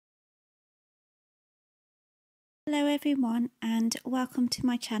Hello everyone and welcome to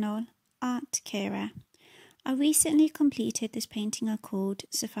my channel, Art Kira. I recently completed this painting I called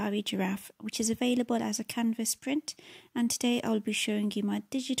Safari Giraffe, which is available as a canvas print, and today I'll be showing you my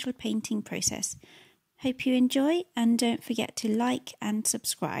digital painting process. Hope you enjoy and don't forget to like and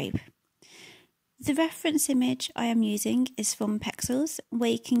subscribe. The reference image I am using is from Pexels, where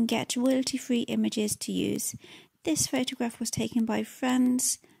you can get royalty-free images to use. This photograph was taken by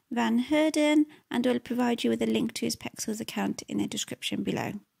Frans Van Herden, and I'll provide you with a link to his Pexels account in the description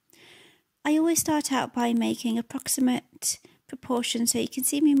below. I always start out by making approximate proportions, so you can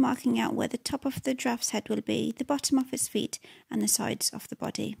see me marking out where the top of the giraffe's head will be, the bottom of its feet and the sides of the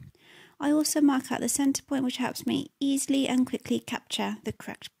body. I also mark out the centre point, which helps me easily and quickly capture the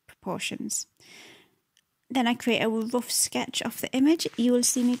correct proportions. Then I create a rough sketch of the image. You will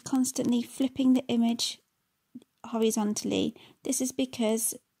see me constantly flipping the image horizontally. This is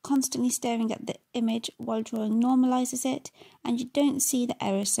because constantly staring at the image while drawing normalizes it and you don't see the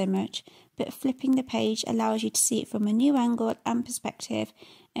errors so much, but flipping the page allows you to see it from a new angle and perspective,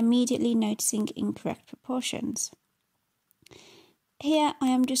 immediately noticing incorrect proportions. Here I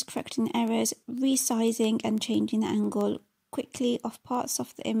am just correcting errors, resizing and changing the angle quickly of parts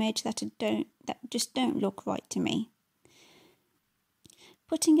of the image that just don't look right to me.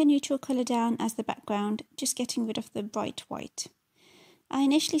 Putting a neutral colour down as the background, just getting rid of the bright white. I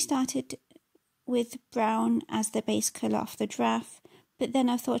initially started with brown as the base colour of the giraffe, but then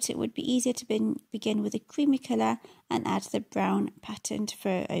I thought it would be easier to begin with a creamy colour and add the brown patterned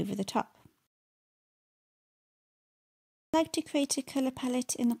fur over the top. I like to create a colour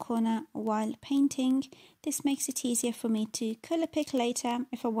palette in the corner while painting. This makes it easier for me to colour pick later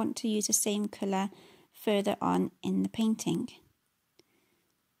if I want to use the same colour further on in the painting.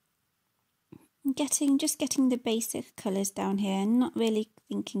 Just getting the basic colours down here and not really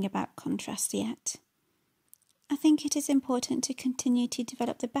thinking about contrast yet. I think it is important to continue to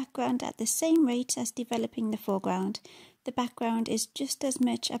develop the background at the same rate as developing the foreground. The background is just as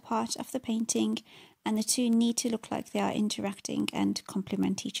much a part of the painting and the two need to look like they are interacting and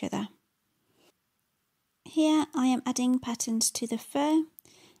complement each other. Here I am adding patterns to the fur.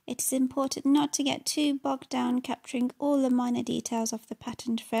 It is important not to get too bogged down capturing all the minor details of the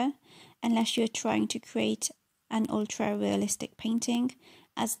patterned fur unless you're trying to create an ultra-realistic painting,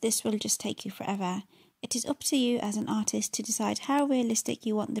 as this will just take you forever. It is up to you as an artist to decide how realistic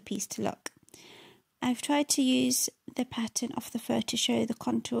you want the piece to look. I've tried to use the pattern of the fur to show the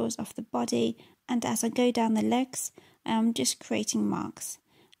contours of the body, and as I go down the legs, I'm just creating marks.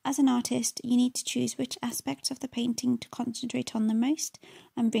 As an artist, you need to choose which aspects of the painting to concentrate on the most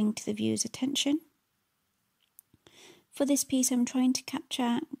and bring to the viewer's attention. For this piece, I'm trying to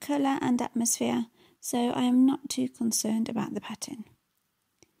capture colour and atmosphere, so I am not too concerned about the pattern.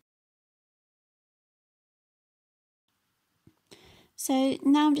 So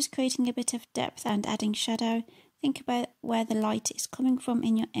now I'm just creating a bit of depth and adding shadow. Think about where the light is coming from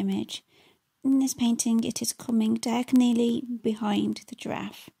in your image. In this painting, it is coming diagonally behind the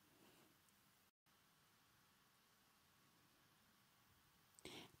giraffe.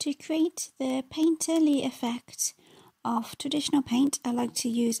 To create the painterly effect of traditional paint, I like to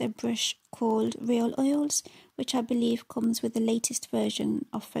use a brush called Real Oils, which I believe comes with the latest version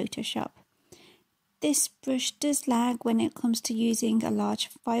of Photoshop. This brush does lag when it comes to using a large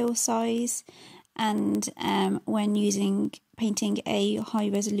file size and when painting a high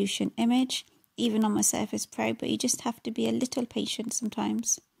resolution image, even on my Surface Pro, but you just have to be a little patient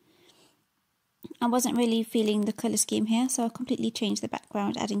sometimes. I wasn't really feeling the colour scheme here, so I completely changed the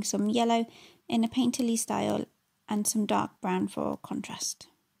background, adding some yellow in a painterly style and some dark brown for contrast.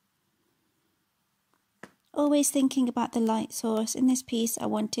 Always thinking about the light source. In this piece I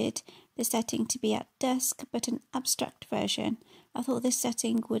wanted the setting to be at dusk, but an abstract version. I thought this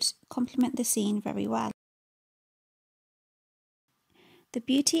setting would complement the scene very well. The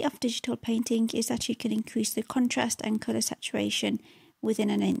beauty of digital painting is that you can increase the contrast and colour saturation within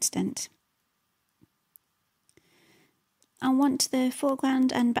an instant. I want the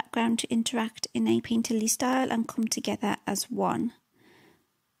foreground and background to interact in a painterly style and come together as one.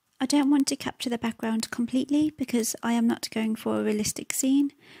 I don't want to capture the background completely because I am not going for a realistic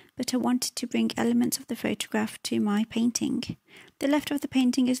scene, but I wanted to bring elements of the photograph to my painting. The left of the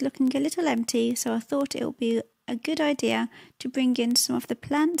painting is looking a little empty, so I thought it would be a good idea to bring in some of the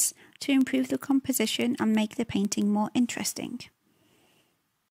plants to improve the composition and make the painting more interesting.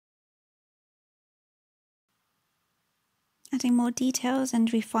 Adding more details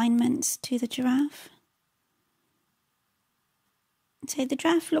and refinements to the giraffe. So the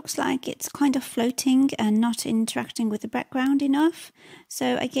giraffe looks like it's kind of floating and not interacting with the background enough,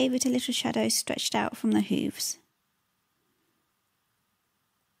 so I gave it a little shadow stretched out from the hooves.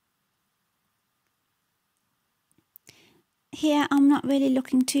 Here I'm not really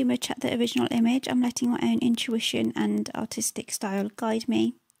looking too much at the original image, I'm letting my own intuition and artistic style guide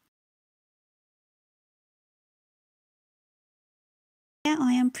me. Yeah,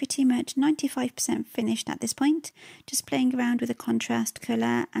 I am pretty much 95% finished at this point, just playing around with the contrast,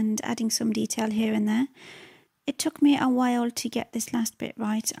 colour and adding some detail here and there. It took me a while to get this last bit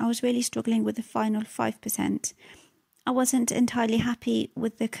right. I was really struggling with the final 5%. I wasn't entirely happy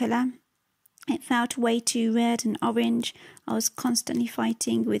with the colour. It felt way too red and orange. I was constantly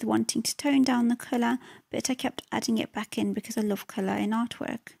fighting with wanting to tone down the colour, but I kept adding it back in because I love colour in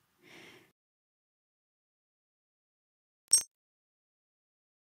artwork.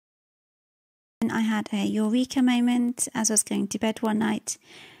 And I had a eureka moment as I was going to bed one night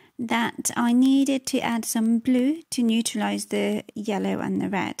that I needed to add some blue to neutralise the yellow and the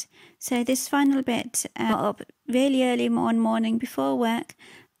red. So this final bit, up really early one morning before work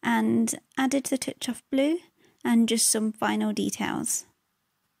and added the touch of blue and just some final details.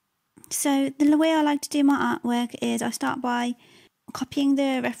 So the way I like to do my artwork is I start by copying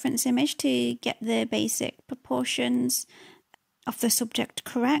the reference image to get the basic proportions of the subject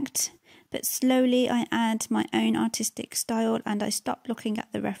correct, but slowly I add my own artistic style and I stop looking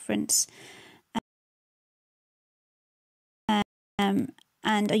at the reference and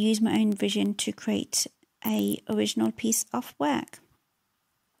I use my own vision to create an original piece of work.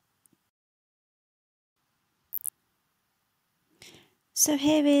 So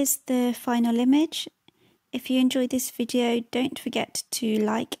here is the final image. If you enjoyed this video, don't forget to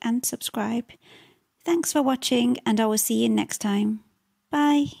like and subscribe. Thanks for watching and I will see you next time.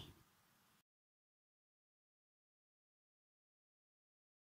 Bye.